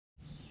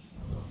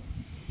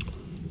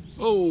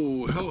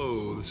Oh,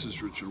 hello, this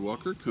is Richard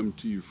Walker, come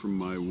to you from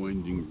my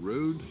winding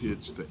road.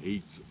 It's the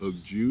 8th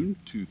of June,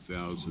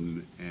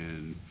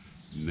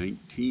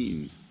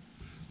 2019.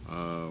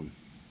 I'm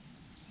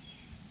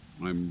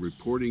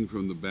reporting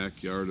from the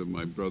backyard of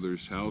my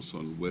brother's house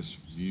on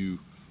Westview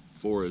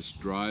Forest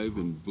Drive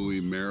in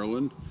Bowie,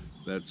 Maryland.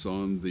 That's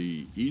on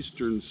the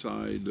eastern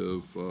side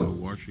of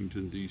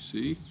Washington,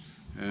 D.C.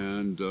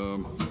 and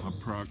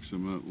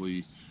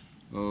approximately,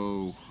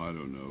 I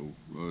don't know,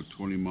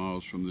 20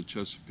 miles from the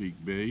Chesapeake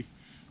Bay.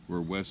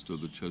 We're west of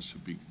the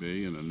Chesapeake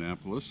Bay in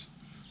Annapolis,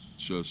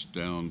 just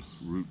down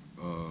Route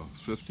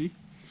 50.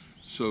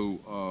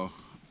 So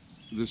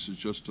this is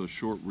just a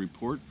short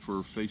report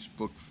for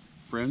Facebook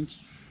friends.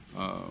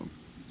 Uh,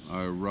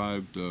 I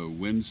arrived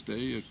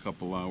Wednesday, a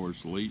couple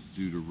hours late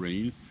due to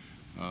rain.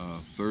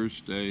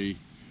 Thursday,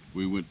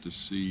 we went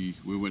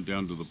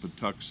down to the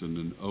Patuxent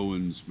in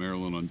Owings,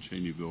 Maryland on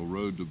Cheneyville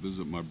Road to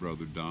visit my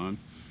brother Don.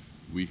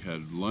 We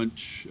had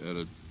lunch at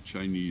a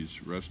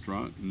Chinese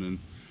restaurant and then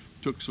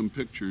took some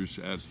pictures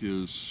at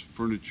his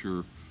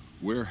furniture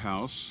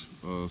warehouse,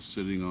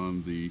 sitting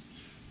on the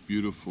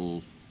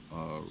beautiful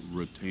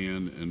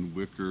rattan and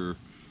wicker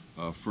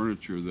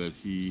furniture that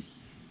he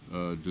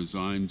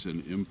designs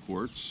and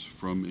imports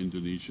from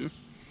Indonesia.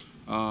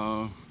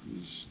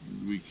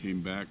 We came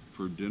back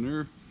for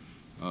dinner.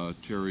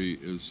 Terry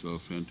is a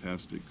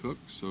fantastic cook,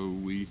 so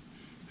we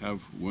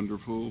have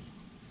wonderful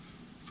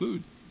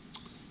food.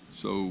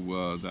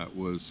 So that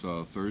was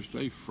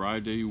Thursday.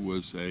 Friday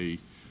was a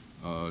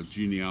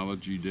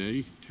genealogy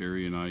day.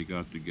 Terry and I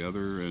got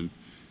together and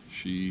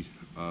she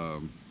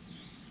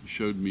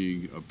showed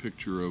me a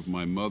picture of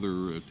my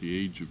mother at the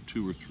age of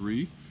 2 or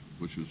 3,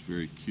 which was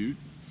very cute.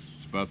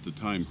 It's about the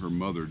time her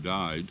mother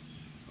died.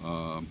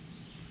 No,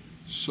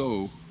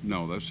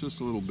 that's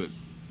just a little bit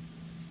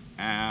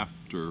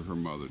after her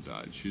mother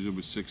died. She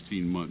was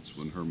 16 months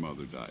when her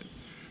mother died.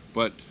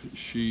 But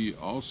she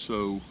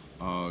also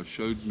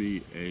showed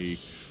me a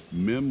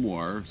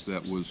memoir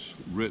that was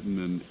written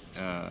in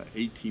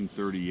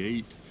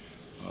 1838.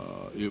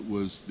 It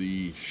was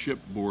the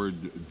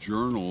shipboard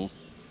journal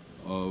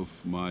of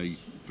my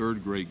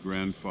third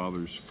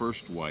great-grandfather's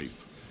first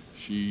wife.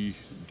 She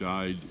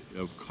died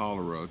of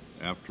cholera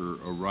after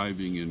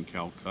arriving in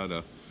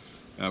Calcutta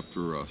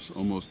after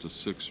almost a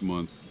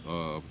 6-month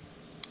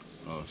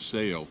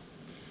sail.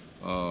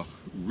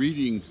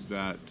 Reading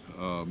that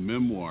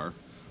memoir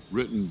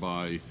written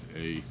by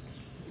a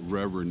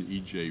Reverend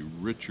E.J.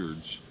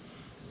 Richards,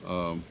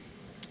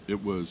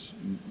 it was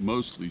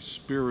mostly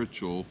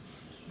spiritual,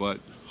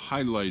 but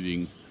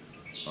highlighting,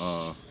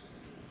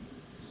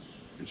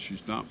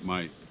 she's not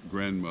my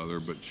grandmother,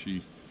 but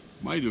she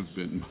might have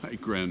been my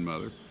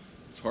grandmother.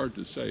 It's hard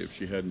to say. If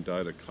she hadn't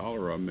died of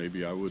cholera,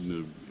 maybe I wouldn't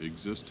have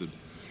existed.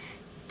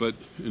 But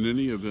in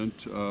any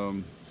event,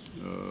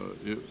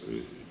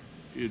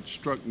 it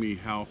struck me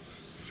how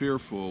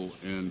fearful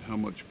and how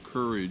much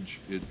courage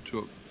it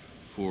took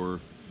for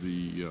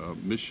the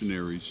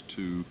missionaries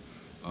to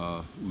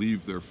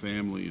leave their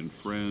family and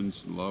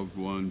friends and loved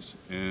ones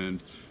and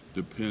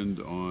depend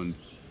on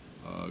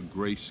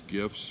grace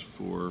gifts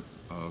for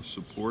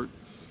support,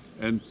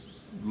 and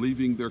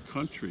leaving their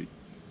country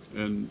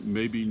and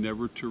maybe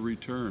never to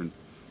return.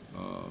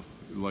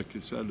 Like I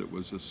said, it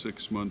was a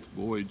 6-month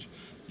voyage.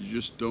 You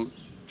just don't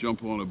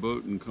jump on a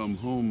boat and come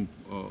home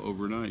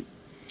overnight.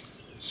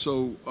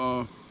 So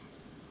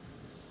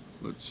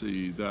let's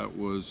see, that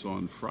was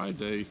on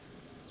Friday.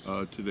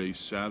 Today's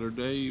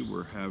Saturday.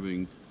 We're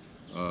having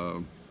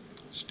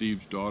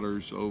Steve's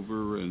daughters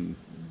over and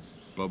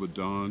Bubba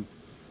Don,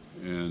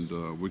 and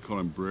we call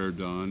him Brer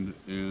Don,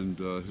 and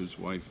his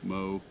wife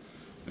Mo.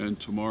 And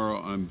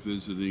tomorrow I'm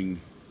visiting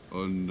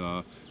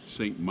on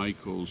St.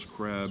 Michael's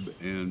Crab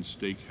and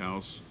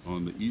Steakhouse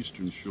on the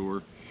Eastern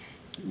Shore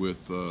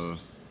with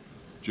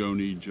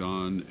Joni,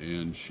 John,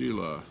 and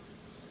Sheila,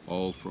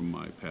 all from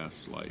my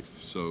past life.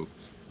 So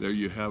there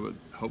you have it,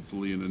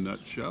 hopefully in a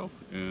nutshell.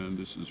 And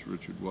this is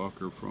Richard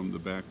Walker from the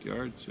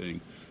backyard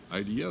saying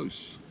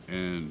adios,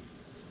 and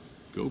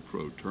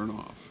GoPro, turn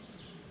off.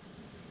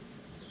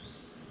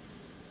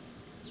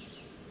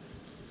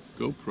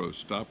 GoPro,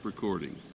 stop recording.